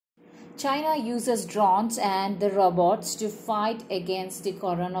China uses drones and the robots to fight against the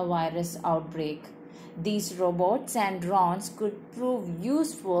coronavirus outbreak. These robots and drones could prove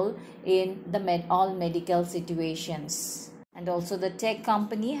useful in all medical situations. And also the tech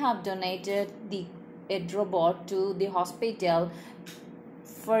company have donated a robot to the hospital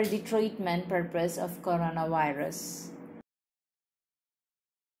for the treatment purpose of coronavirus.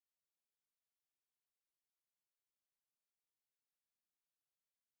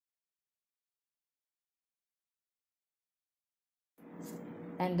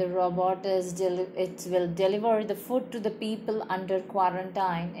 And the robot it will deliver the food to the people under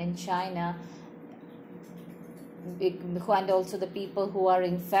quarantine in China, and also the people who are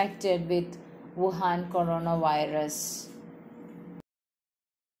infected with Wuhan coronavirus.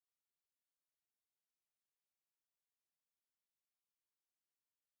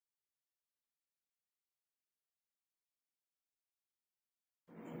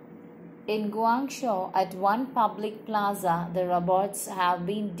 In Guangzhou, at one public plaza, the robots have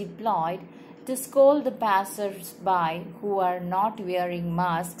been deployed to scold the passers-by who are not wearing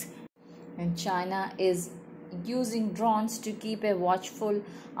masks. And China is using drones to keep a watchful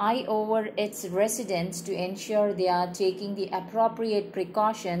eye over its residents to ensure they are taking the appropriate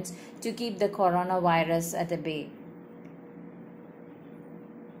precautions to keep the coronavirus at bay.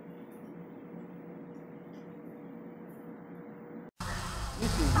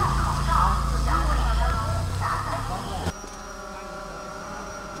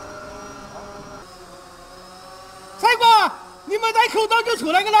菜瓜，你没戴口罩就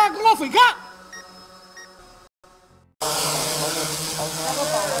出来个啦，跟我回看。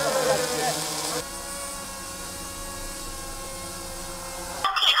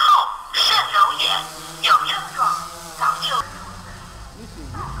体后肾揉眼，有症状早就。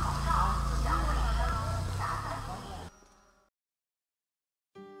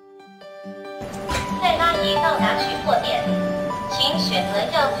在拉伊到达取货点，请选择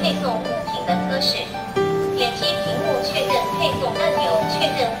要配送物品的科室。点击屏幕确认配送按钮，确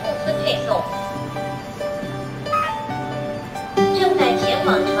认物资配送。正在前往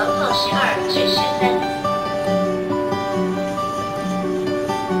床号12至13。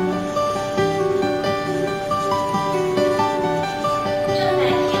正在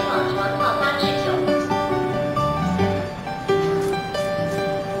前往床号8至9。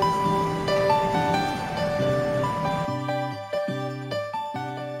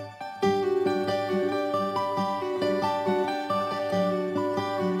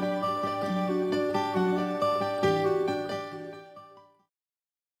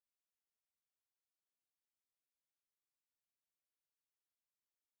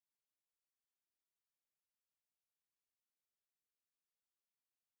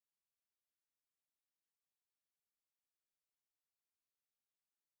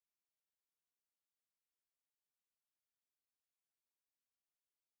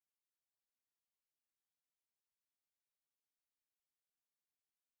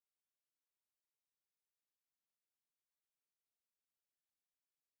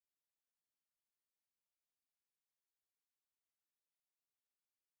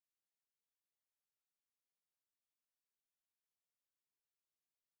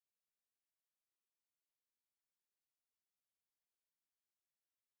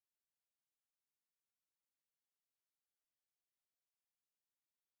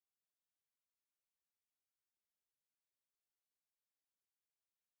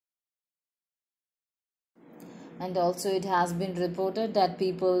And also it has been reported that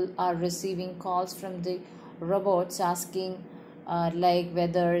people are receiving calls from the robots asking like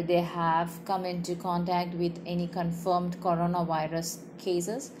whether they have come into contact with any confirmed coronavirus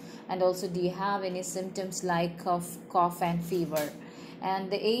cases, and also do you have any symptoms like cough and fever.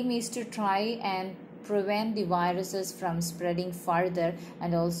 And the aim is to try and prevent the viruses from spreading further,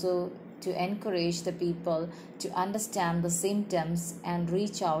 and also to encourage the people to understand the symptoms and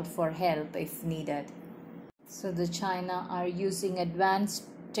reach out for help if needed. So the China are using advanced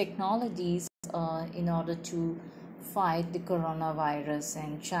technologies in order to fight the coronavirus,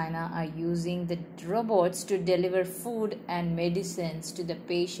 and China are using the robots to deliver food and medicines to the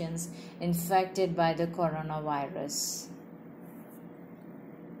patients infected by the coronavirus.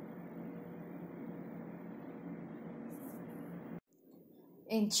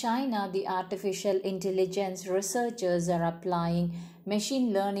 In China, the artificial intelligence researchers are applying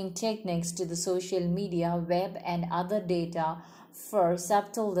machine learning techniques to the social media, web, and other data for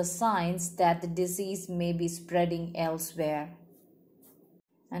subtle the signs that the disease may be spreading elsewhere.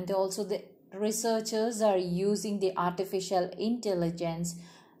 And also the researchers are using the artificial intelligence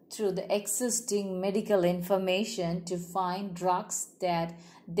through the existing medical information to find drugs that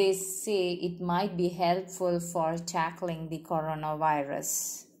they say it might be helpful for tackling the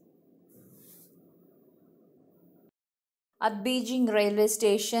coronavirus. At Beijing railway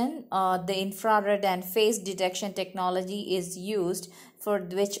station, the infrared and face detection technology is used, for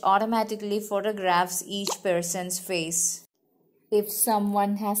which automatically photographs each person's face. If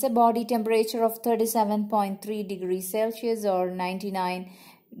someone has a body temperature of 37.3 degrees Celsius or 99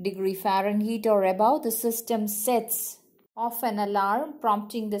 degree Fahrenheit or above, the system sets off an alarm,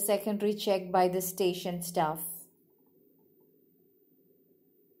 prompting the secondary check by the station staff.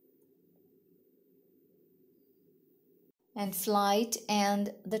 And flight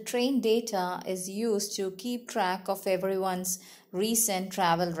and the train data is used to keep track of everyone's recent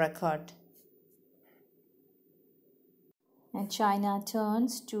travel record. And China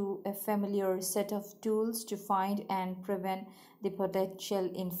turns to a familiar set of tools to find and prevent the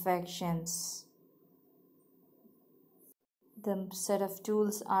potential infections. The set of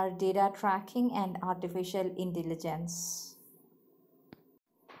tools are data tracking and artificial intelligence.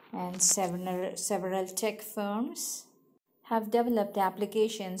 And several tech firms have developed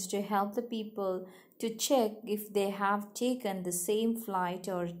applications to help the people to check if they have taken the same flight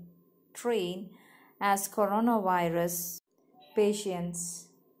or train as coronavirus patients.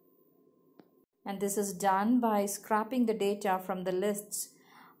 And this is done by scraping the data from the lists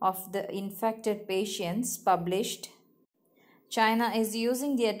of the infected patients published. China is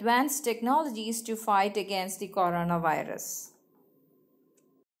using the advanced technologies to fight against the coronavirus.